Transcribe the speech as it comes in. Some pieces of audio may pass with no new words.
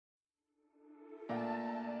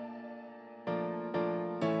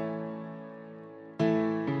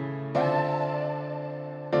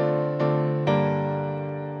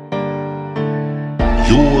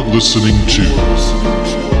You're listening to the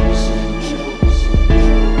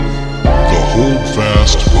Hold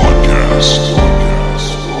Fast Podcast.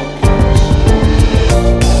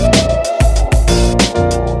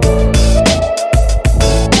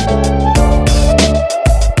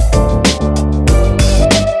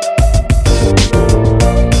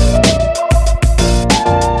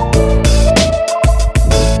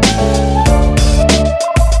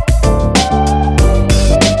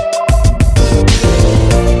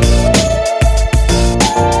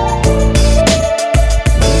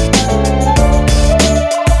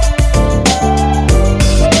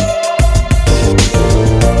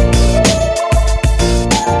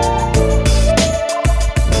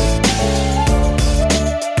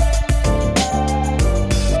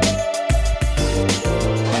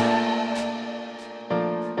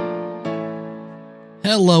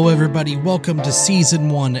 Hello, everybody. Welcome to Season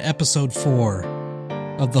 1, Episode 4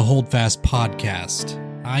 of the Hold Fast Podcast.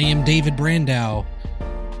 I am David Brandow,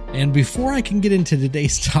 and before I can get into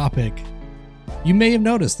today's topic, you may have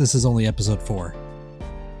noticed this is only Episode 4.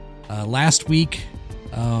 Last week,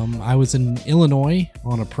 I was in Illinois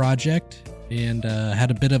on a project and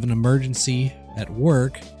had a bit of an emergency at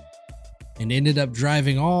work and ended up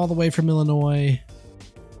driving all the way from Illinois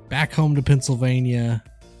back home to Pennsylvania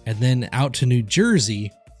and then out to New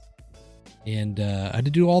Jersey, and I had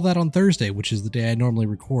to do all that on Thursday, which is the day I normally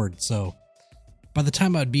record. So by the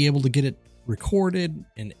time I'd be able to get it recorded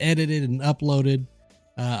and edited and uploaded,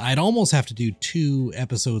 I'd almost have to do 2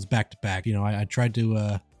 episodes back to back. You know, I tried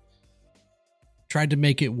to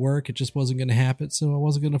make it work. It just wasn't going to happen, so I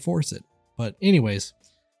wasn't going to force it. But anyways,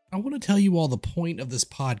 I want to tell you all the point of this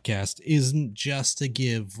podcast isn't just to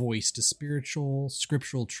give voice to spiritual,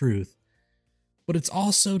 scriptural truth, but it's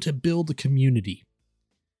also to build a community.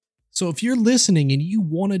 So if you're listening and you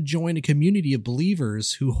want to join a community of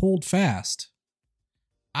believers who hold fast,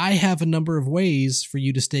 I have a number of ways for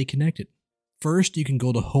you to stay connected. First, you can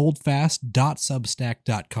go to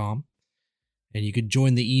holdfast.substack.com and you can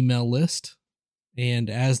join the email list. And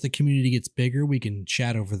as the community gets bigger, we can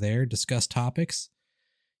chat over there, discuss topics.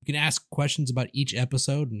 You can ask questions about each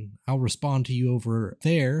episode and I'll respond to you over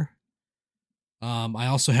there. I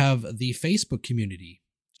also have the Facebook community.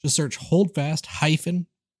 Just search Holdfast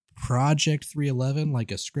Project 311,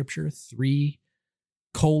 like a scripture,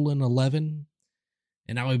 3:11,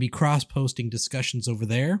 and I will be cross-posting discussions over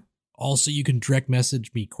there. Also, you can direct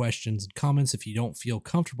message me questions and comments if you don't feel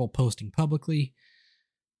comfortable posting publicly.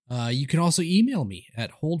 You can also email me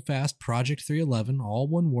at holdfastproject311, all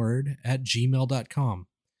one word, at gmail.com.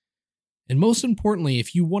 And most importantly,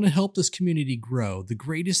 if you want to help this community grow, the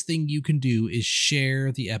greatest thing you can do is share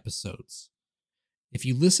the episodes. If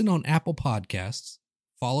you listen on Apple Podcasts,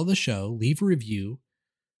 follow the show, leave a review,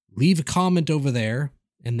 leave a comment over there,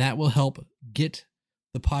 and that will help get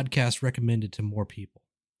the podcast recommended to more people.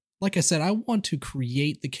 Like I said, I want to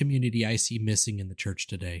create the community I see missing in the church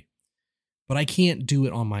today, but I can't do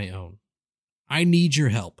it on my own. I need your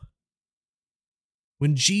help.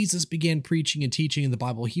 When Jesus began preaching and teaching in the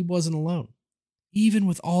Bible, he wasn't alone. Even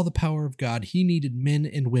with all the power of God, he needed men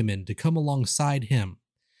and women to come alongside him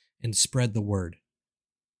and spread the word.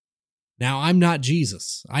 Now, I'm not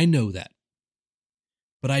Jesus. I know that.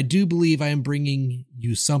 But I do believe I am bringing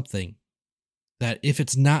you something that if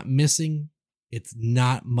it's not missing, it's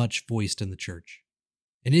not much voiced in the church.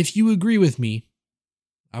 And if you agree with me,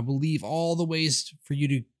 I will leave all the ways for you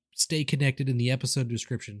to stay connected in the episode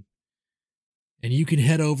description. And you can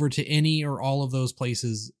head over to any or all of those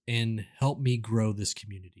places and help me grow this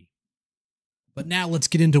community. But now let's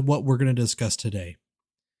get into what we're going to discuss today.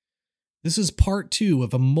 This is part 2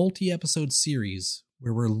 of a multi-episode series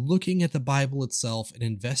where we're looking at the Bible itself and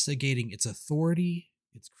investigating its authority,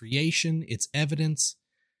 its creation, its evidence,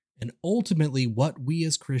 and ultimately what we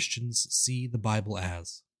as Christians see the Bible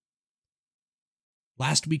as.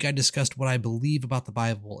 Last week I discussed what I believe about the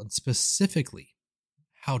Bible and specifically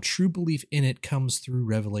how true belief in it comes through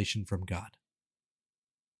revelation from God.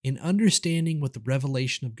 In understanding what the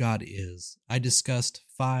revelation of God is, I discussed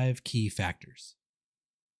 5 key factors.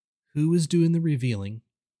 Who is doing the revealing?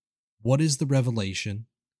 What is the revelation?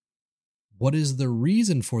 What is the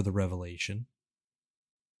reason for the revelation?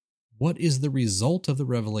 What is the result of the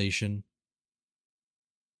revelation?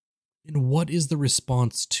 And what is the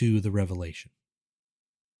response to the revelation?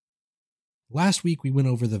 Last week we went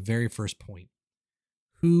over the very first point.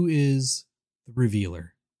 Who is the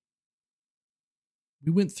revealer?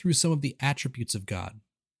 We went through some of the attributes of God,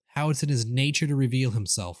 how it's in his nature to reveal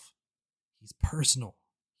himself. He's personal.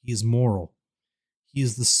 He is moral. He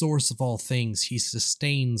is the source of all things. He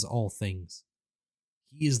sustains all things.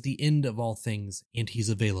 He is the end of all things, and he's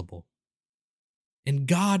available. And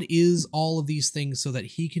God is all of these things so that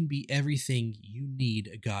he can be everything you need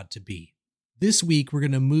a God to be. This week, we're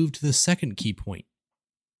going to move to the second key point.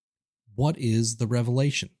 What is the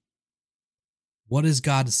revelation? What has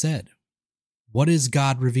God said? What is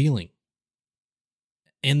God revealing?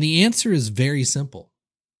 And the answer is very simple.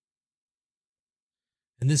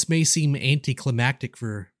 And this may seem anticlimactic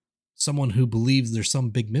for someone who believes there's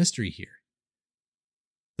some big mystery here.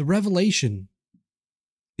 The revelation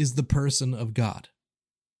is the person of God.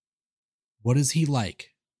 What is he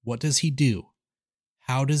like? What does he do?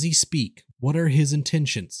 How does he speak? What are his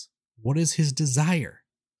intentions? What is his desire?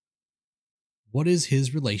 What is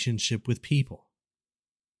his relationship with people?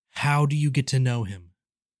 How do you get to know him?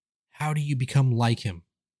 How do you become like him?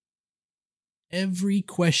 Every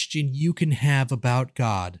question you can have about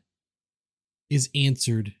God is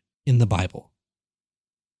answered in the Bible.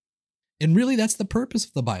 And really, that's the purpose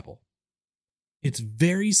of the Bible. It's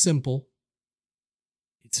very simple.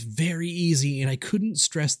 It's very easy, and I couldn't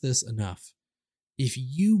stress this enough. If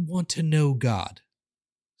you want to know God,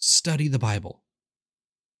 study the Bible.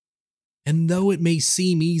 And though it may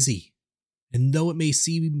seem easy, and though it may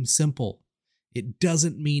seem simple, it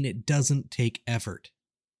doesn't mean it doesn't take effort.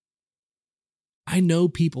 I know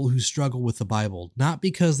people who struggle with the Bible, not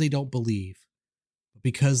because they don't believe, but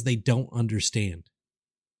because they don't understand.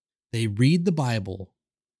 They read the Bible,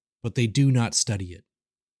 but they do not study it.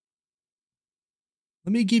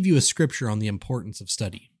 Let me give you a scripture on the importance of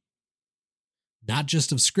study. Not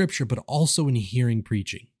just of scripture, but also in hearing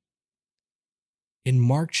preaching. In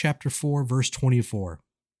Mark chapter 4, verse 24,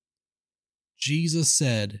 Jesus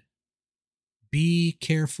said, "Be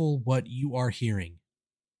careful what you are hearing.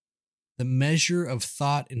 The measure of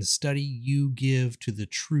thought and study you give to the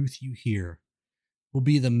truth you hear will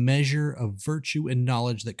be the measure of virtue and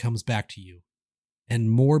knowledge that comes back to you,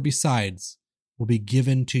 and more besides will be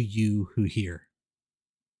given to you who hear."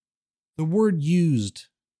 The word used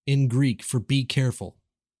in Greek for be careful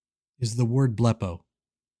is the word blepo,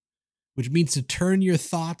 which means to turn your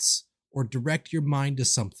thoughts or direct your mind to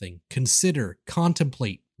something, consider,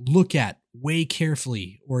 contemplate, look at, weigh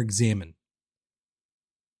carefully, or examine.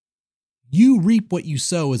 "You reap what you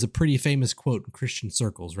sow" is a pretty famous quote in Christian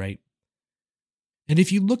circles, right? And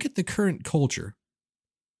if you look at the current culture,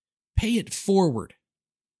 "pay it forward"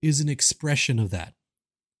 is an expression of that.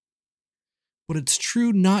 But it's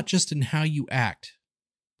true not just in how you act,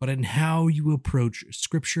 but in how you approach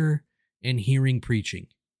scripture and hearing preaching.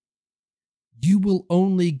 You will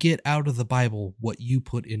only get out of the Bible what you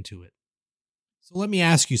put into it. So let me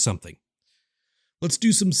ask you something. Let's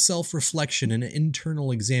do some self-reflection and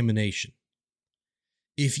internal examination.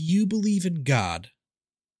 If you believe in God,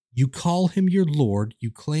 you call him your Lord,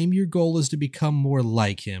 you claim your goal is to become more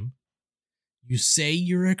like him, you say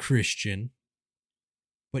you're a Christian,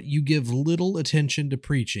 but you give little attention to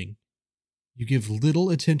preaching, you give little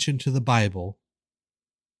attention to the Bible,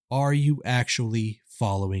 are you actually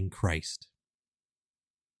following Christ?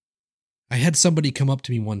 I had somebody come up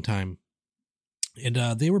to me one time,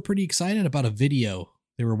 and they were pretty excited about a video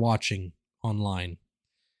they were watching online.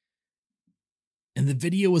 And the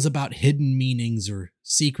video was about hidden meanings or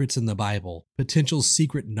secrets in the Bible, potential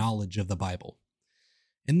secret knowledge of the Bible.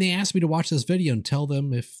 And they asked me to watch this video and tell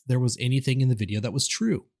them if there was anything in the video that was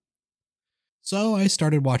true. So I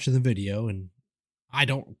started watching the video, and I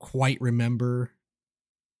don't quite remember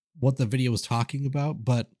what the video was talking about,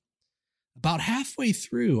 but about halfway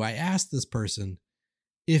through, I asked this person,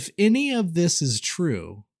 if any of this is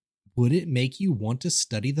true, would it make you want to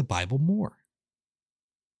study the Bible more?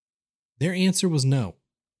 Their answer was no.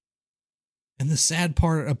 And the sad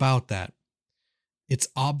part about that, it's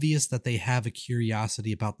obvious that they have a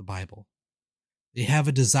curiosity about the Bible. They have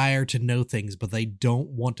a desire to know things, but they don't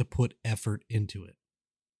want to put effort into it.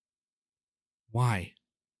 Why?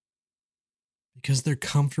 Because they're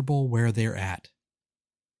comfortable where they're at.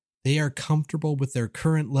 They are comfortable with their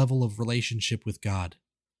current level of relationship with God.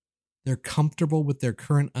 They're comfortable with their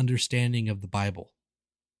current understanding of the Bible.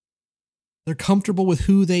 They're comfortable with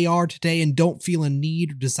who they are today and don't feel a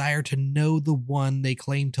need or desire to know the one they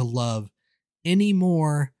claim to love any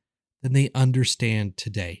more than they understand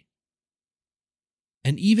today.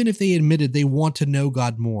 And even if they admitted they want to know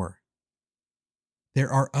God more,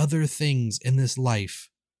 there are other things in this life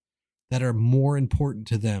that are more important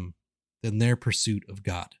to them than their pursuit of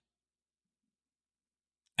God.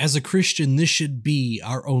 As a Christian, this should be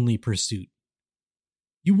our only pursuit.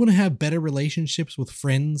 You want to have better relationships with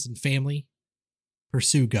friends and family?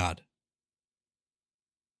 Pursue God.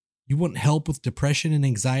 You want help with depression and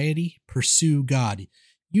anxiety? Pursue God.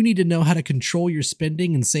 You need to know how to control your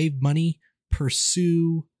spending and save money?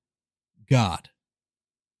 Pursue God.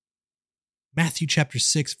 Matthew chapter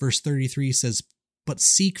 6, verse 33 says, "But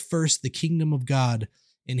seek first the kingdom of God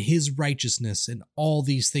and his righteousness, and all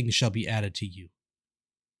these things shall be added to you."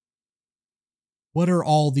 What are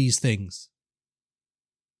all these things?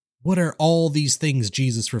 What are all these things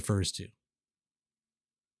Jesus refers to?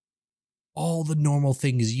 All the normal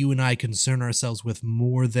things you and I concern ourselves with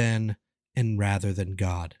more than and rather than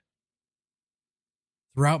God.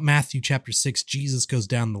 Throughout Matthew chapter 6, Jesus goes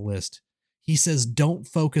down the list. He says, don't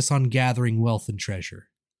focus on gathering wealth and treasure.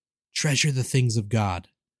 Treasure the things of God.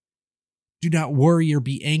 Do not worry or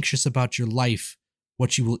be anxious about your life,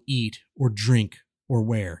 what you will eat or drink or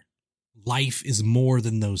wear. Life is more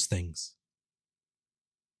than those things.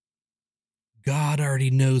 God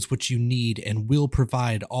already knows what you need and will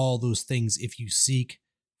provide all those things if you seek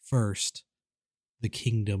first the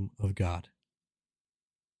kingdom of God.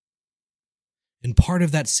 And part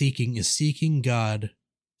of that seeking is seeking God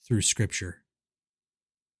through Scripture.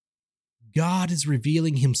 God is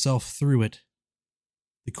revealing himself through it.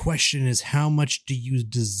 The question is, how much do you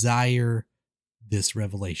desire this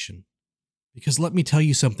revelation? Because let me tell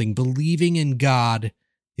you something, believing in God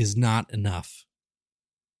is not enough.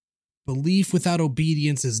 Belief without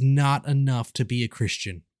obedience is not enough to be a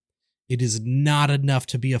Christian. It is not enough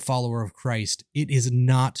to be a follower of Christ. It is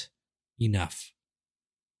not enough.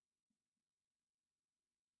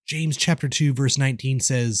 James chapter 2 verse 19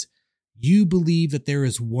 says, "You believe that there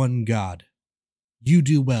is one God. You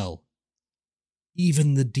do well.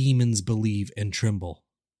 Even the demons believe and tremble."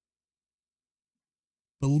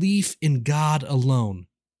 Belief in God alone,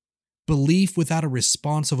 belief without a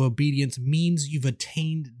response of obedience, means you've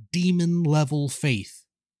attained demon-level faith.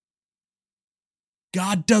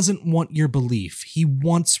 God doesn't want your belief. He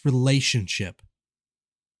wants relationship.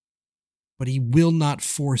 But he will not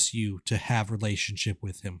force you to have relationship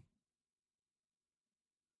with him.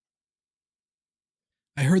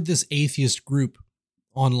 I heard this atheist group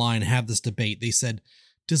online have this debate. They said,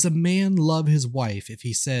 does a man love his wife if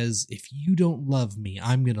he says, "If you don't love me,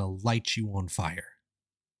 I'm going to light you on fire"?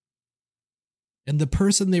 And the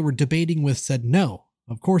person they were debating with said, no,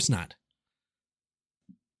 of course not.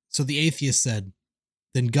 So the atheist said,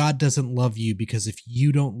 then God doesn't love you because if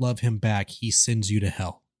you don't love him back, he sends you to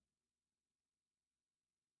hell.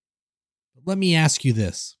 But let me ask you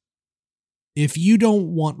this. If you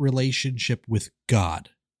don't want relationship with God,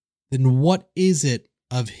 then what is it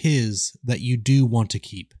of his that you do want to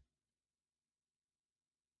keep?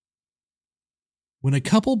 When a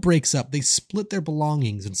couple breaks up, they split their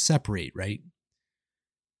belongings and separate, right?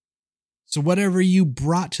 So whatever you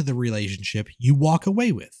brought to the relationship, you walk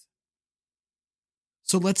away with.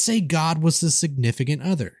 So let's say God was the significant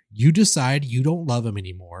other. You decide you don't love him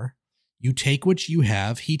anymore. You take what you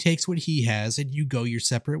have, he takes what he has, and you go your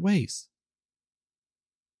separate ways.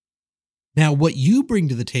 Now, what you bring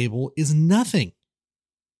to the table is nothing.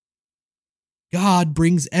 God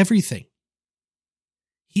brings everything.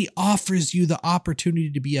 He offers you the opportunity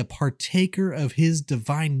to be a partaker of his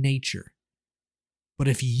divine nature. But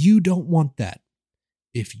if you don't want that,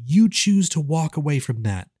 if you choose to walk away from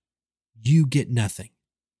that, you get nothing.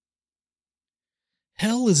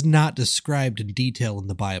 Hell is not described in detail in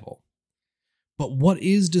the Bible, but what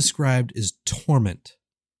is described is torment,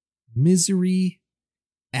 misery,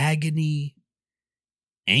 agony,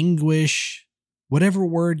 anguish, whatever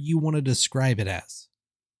word you want to describe it as,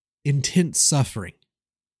 intense suffering.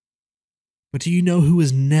 But do you know who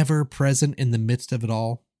is never present in the midst of it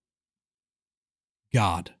all?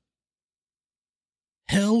 God.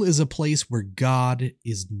 Hell is a place where God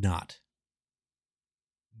is not.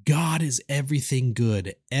 God is everything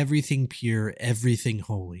good, everything pure, everything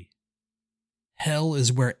holy. Hell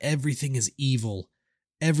is where everything is evil,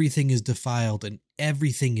 everything is defiled, and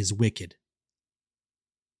everything is wicked.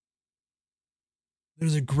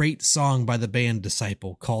 There's a great song by the band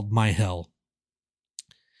Disciple called My Hell,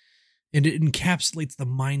 and it encapsulates the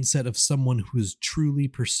mindset of someone who is truly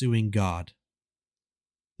pursuing God.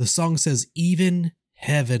 The song says, even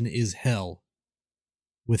heaven is hell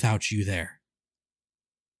without you there.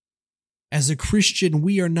 As a Christian,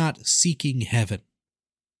 we are not seeking heaven.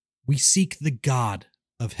 We seek the God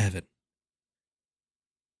of heaven.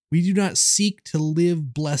 We do not seek to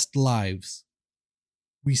live blessed lives.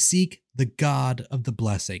 We seek the God of the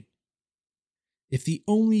blessing. If the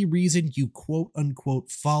only reason you quote unquote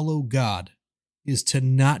follow God is to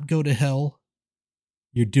not go to hell,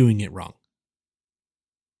 you're doing it wrong.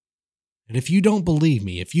 And if you don't believe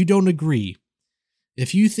me, if you don't agree,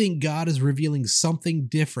 if you think God is revealing something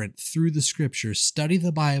different through the scriptures, study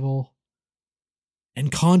the Bible and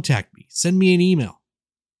contact me. Send me an email.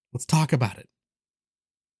 Let's talk about it.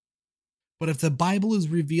 But if the Bible is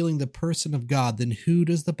revealing the person of God, then who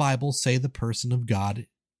does the Bible say the person of God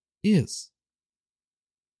is?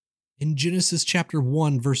 In Genesis chapter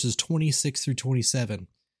 1, verses 26 through 27,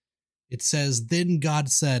 it says, "Then God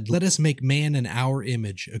said, 'Let us make man in our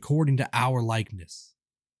image, according to our likeness.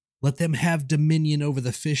 Let them have dominion over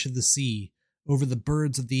the fish of the sea, over the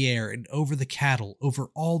birds of the air, and over the cattle, over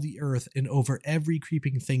all the earth, and over every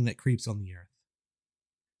creeping thing that creeps on the earth.'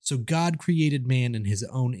 So God created man in his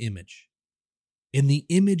own image. In the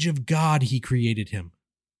image of God he created him.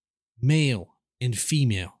 Male and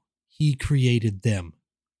female, he created them."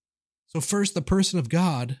 So first, the person of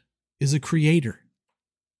God is a creator.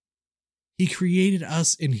 He created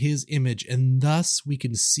us in his image, and thus we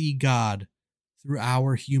can see God through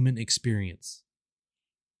our human experience.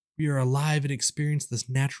 We are alive and experience this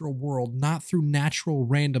natural world not through natural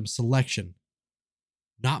random selection,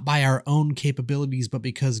 not by our own capabilities, but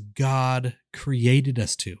because God created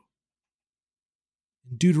us to.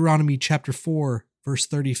 In Deuteronomy chapter 4, verse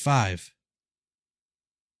 35,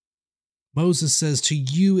 Moses says, "To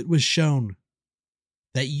you it was shown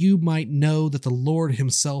that you might know that the Lord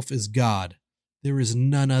himself is God. There is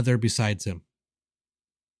none other besides him."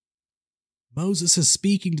 Moses is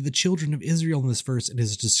speaking to the children of Israel in this verse and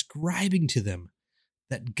is describing to them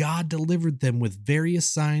that God delivered them with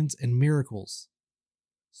various signs and miracles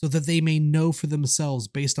so that they may know for themselves,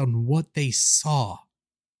 based on what they saw,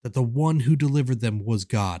 that the one who delivered them was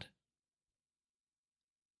God.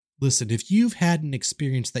 Listen, if you've had an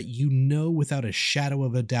experience that you know without a shadow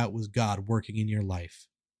of a doubt was God working in your life,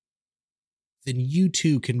 then you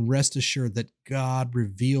too can rest assured that God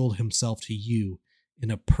revealed himself to you in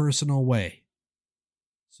a personal way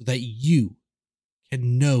so that you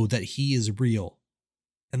can know that he is real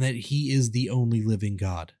and that he is the only living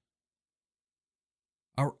God.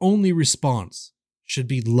 Our only response should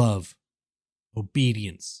be love,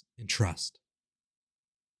 obedience, and trust.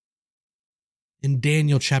 In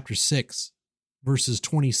Daniel chapter 6, verses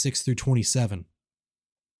 26 through 27,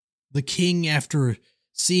 the king, after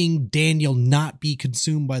seeing Daniel not be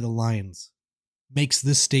consumed by the lions, makes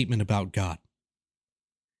this statement about God.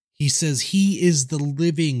 He says, "He is the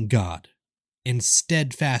living God and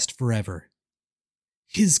steadfast forever.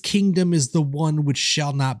 His kingdom is the one which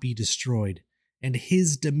shall not be destroyed, and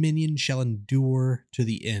his dominion shall endure to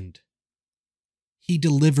the end. He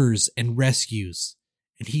delivers and rescues,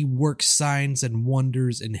 and he works signs and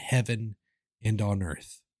wonders in heaven and on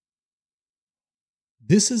earth."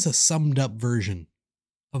 This is a summed up version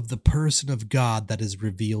of the person of God that is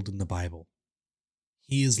revealed in the Bible.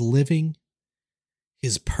 He is living.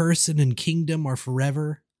 His person and kingdom are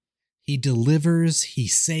forever. He delivers, he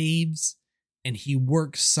saves, and he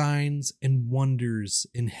works signs and wonders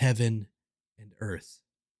in heaven and earth.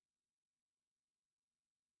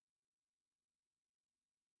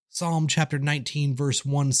 Psalm chapter 19 verse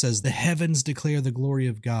 1 says, "The heavens declare the glory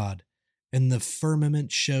of God, and the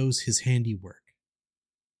firmament shows his handiwork."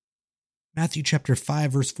 Matthew chapter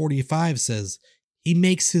 5 verse 45 says, "He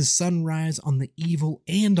makes his sun rise on the evil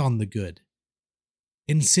and on the good,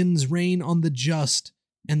 and sends rain on the just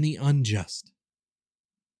and the unjust."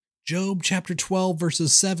 Job chapter 12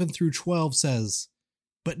 verses 7 through 12 says,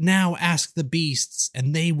 "But now ask the beasts,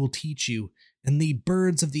 and they will teach you, and the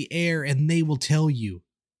birds of the air, and they will tell you.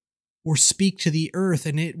 Or speak to the earth,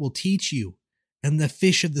 and it will teach you, and the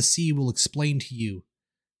fish of the sea will explain to you.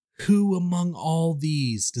 Who among all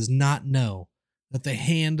these does not know that the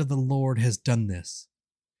hand of the Lord has done this?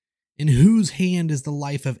 In whose hand is the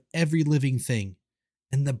life of every living thing,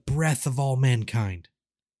 and the breath of all mankind?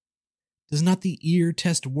 Does not the ear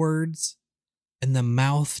test words, and the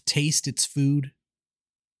mouth taste its food?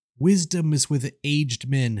 Wisdom is with aged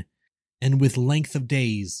men, and with length of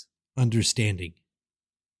days, understanding."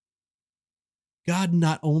 God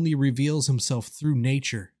not only reveals himself through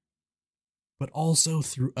nature, but also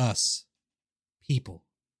through us, people.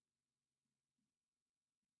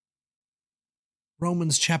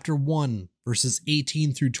 Romans chapter 1, verses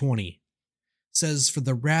 18 through 20 says, "For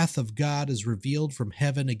the wrath of God is revealed from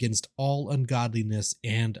heaven against all ungodliness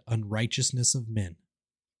and unrighteousness of men,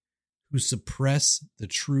 who suppress the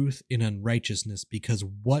truth in unrighteousness, because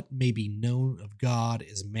what may be known of God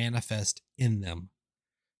is manifest in them.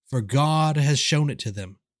 For God has shown it to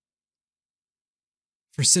them.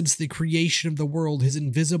 For since the creation of the world, his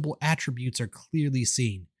invisible attributes are clearly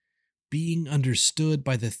seen, being understood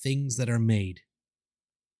by the things that are made,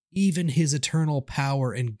 even his eternal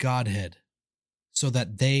power and Godhead, so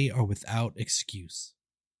that they are without excuse."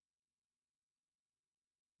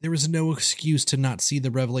 There is no excuse to not see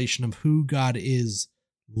the revelation of who God is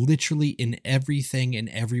literally in everything and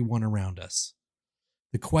everyone around us.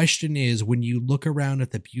 The question is, when you look around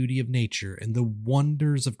at the beauty of nature and the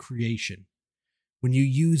wonders of creation, when you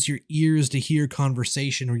use your ears to hear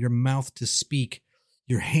conversation or your mouth to speak,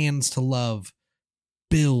 your hands to love,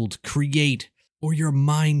 build, create, or your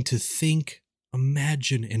mind to think,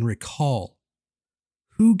 imagine, and recall,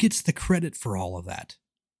 who gets the credit for all of that?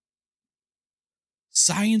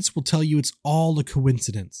 Science will tell you it's all a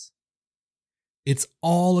coincidence. It's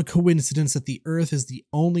all a coincidence that the Earth is the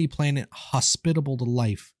only planet hospitable to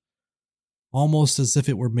life, almost as if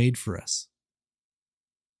it were made for us.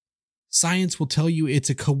 Science will tell you it's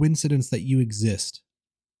a coincidence that you exist.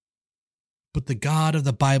 But the God of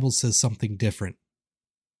the Bible says something different.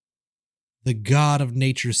 The God of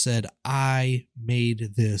nature said, I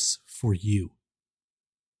made this for you.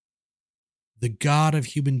 The God of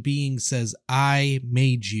human beings says, I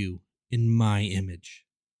made you in my image.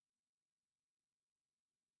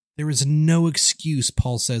 There is no excuse,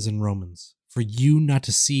 Paul says in Romans, for you not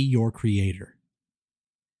to see your Creator.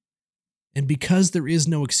 And because there is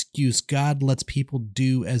no excuse, God lets people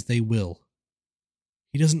do as they will.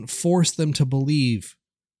 He doesn't force them to believe,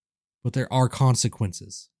 but there are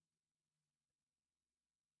consequences.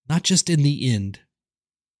 Not just in the end,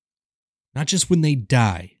 not just when they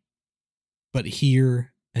die, but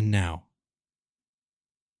here and now.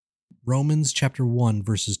 Romans chapter 1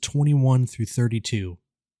 verses 21 through 32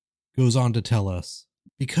 goes on to tell us,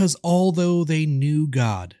 because although they knew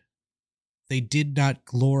God, they did not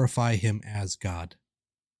glorify him as God,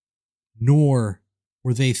 nor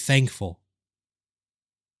were they thankful.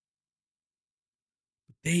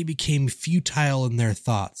 They became futile in their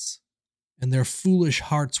thoughts, and their foolish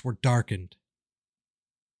hearts were darkened.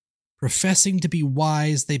 Professing to be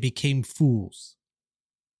wise, they became fools,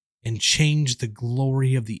 and changed the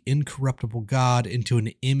glory of the incorruptible God into an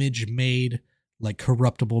image made like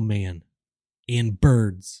corruptible man, and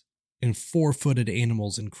birds, and four-footed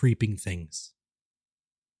animals, and creeping things.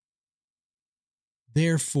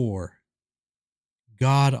 Therefore,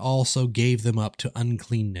 God also gave them up to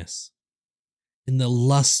uncleanness, in the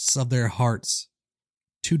lusts of their hearts,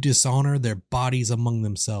 to dishonor their bodies among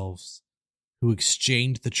themselves, who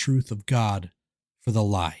exchanged the truth of God for the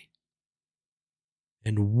lie,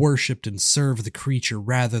 and worshipped and served the creature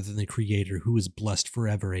rather than the Creator, who is blessed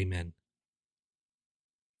forever. Amen.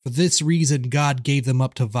 For this reason God gave them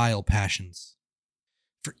up to vile passions.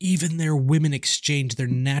 For even their women exchanged their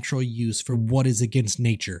natural use for what is against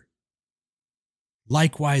nature.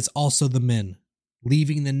 Likewise also the men,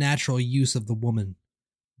 leaving the natural use of the woman,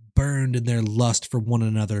 burned in their lust for one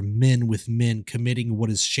another, men with men, committing what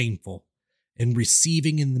is shameful, and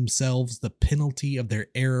receiving in themselves the penalty of their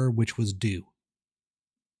error which was due.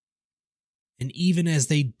 And even as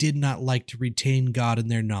they did not like to retain God in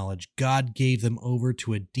their knowledge, God gave them over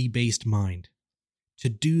to a debased mind, to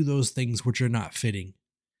do those things which are not fitting,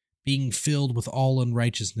 being filled with all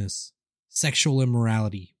unrighteousness, sexual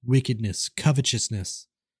immorality, wickedness, covetousness,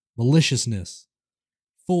 maliciousness,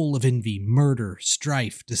 full of envy, murder,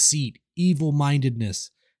 strife, deceit,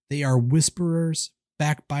 evil-mindedness. They are whisperers,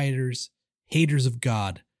 backbiters, haters of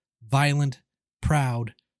God, violent,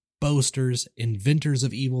 proud, boasters, inventors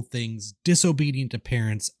of evil things, disobedient to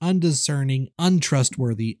parents, undiscerning,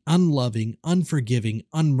 untrustworthy, unloving, unforgiving,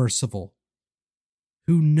 unmerciful,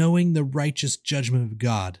 who, knowing the righteous judgment of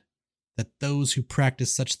God, that those who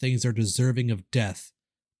practice such things are deserving of death,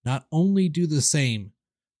 not only do the same,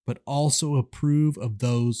 but also approve of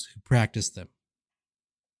those who practice them.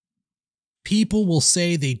 People will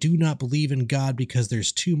say they do not believe in God because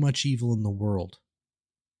there's too much evil in the world.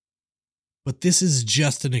 But this is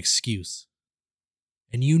just an excuse.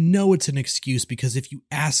 And you know it's an excuse because if you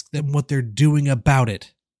ask them what they're doing about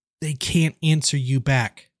it, they can't answer you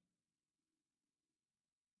back.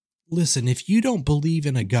 Listen, if you don't believe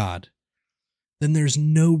in a God, then there's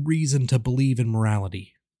no reason to believe in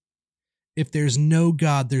morality. If there's no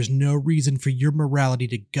God, there's no reason for your morality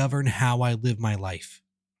to govern how I live my life.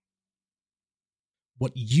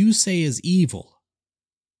 What you say is evil,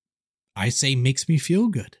 I say makes me feel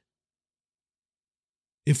good.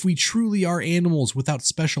 If we truly are animals without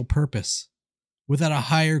special purpose, without a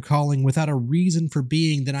higher calling, without a reason for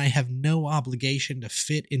being, then I have no obligation to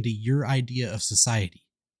fit into your idea of society.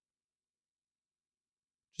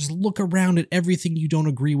 Just look around at everything you don't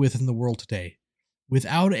agree with in the world today.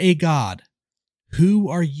 Without a God, who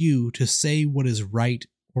are you to say what is right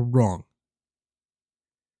or wrong?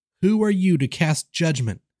 Who are you to cast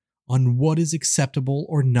judgment on what is acceptable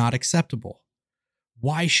or not acceptable?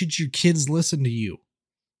 Why should your kids listen to you?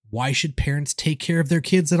 Why should parents take care of their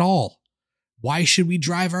kids at all? Why should we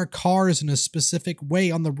drive our cars in a specific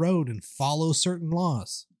way on the road and follow certain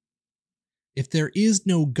laws? If there is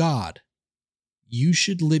no God, you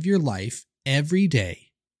should live your life every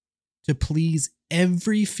day to please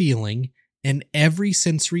every feeling and every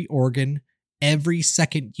sensory organ every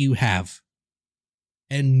second you have.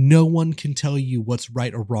 And no one can tell you what's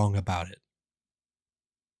right or wrong about it.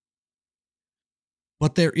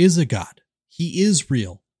 But there is a God. He is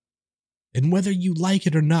real. And whether you like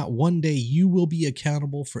it or not, one day you will be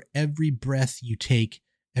accountable for every breath you take,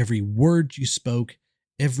 every word you spoke,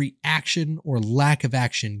 every action or lack of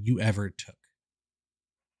action you ever took.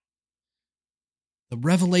 The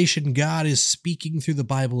revelation God is speaking through the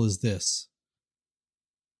Bible is this.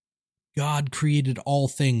 God created all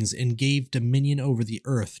things and gave dominion over the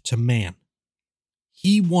earth to man.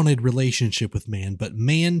 He wanted relationship with man, but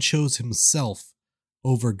man chose himself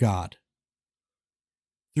over God.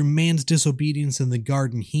 Through man's disobedience in the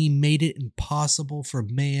garden, he made it impossible for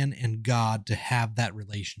man and God to have that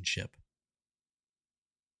relationship.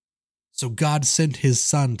 So God sent his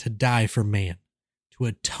son to die for man, to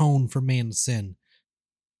atone for man's sin,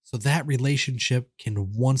 so that relationship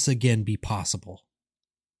can once again be possible.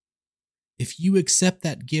 If you accept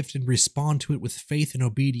that gift and respond to it with faith and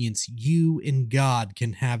obedience, you and God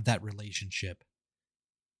can have that relationship.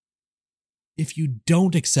 If you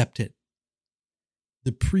don't accept it,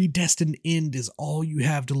 the predestined end is all you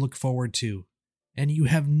have to look forward to, and you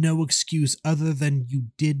have no excuse other than you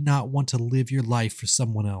did not want to live your life for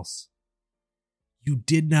someone else. You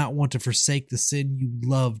did not want to forsake the sin you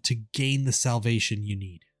love to gain the salvation you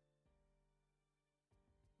need.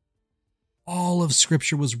 All of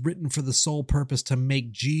Scripture was written for the sole purpose to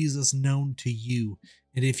make Jesus known to you.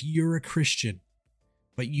 And if you're a Christian,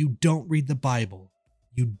 but you don't read the Bible,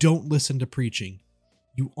 you don't listen to preaching,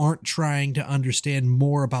 you aren't trying to understand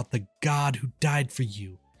more about the God who died for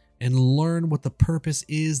you and learn what the purpose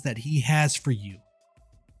is that He has for you,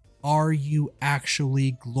 are you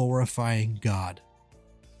actually glorifying God?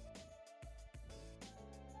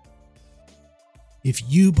 If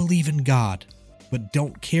you believe in God, but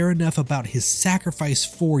don't care enough about His sacrifice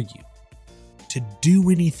for you to do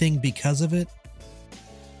anything because of it,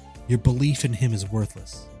 your belief in Him is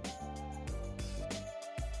worthless.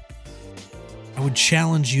 I would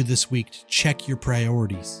challenge you this week to check your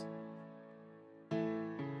priorities.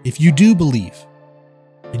 If you do believe,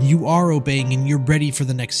 and you are obeying and you're ready for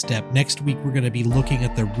the next step, next week we're going to be looking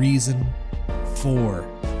at the reason for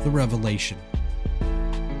the revelation.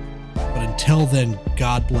 But until then,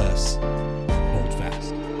 God bless.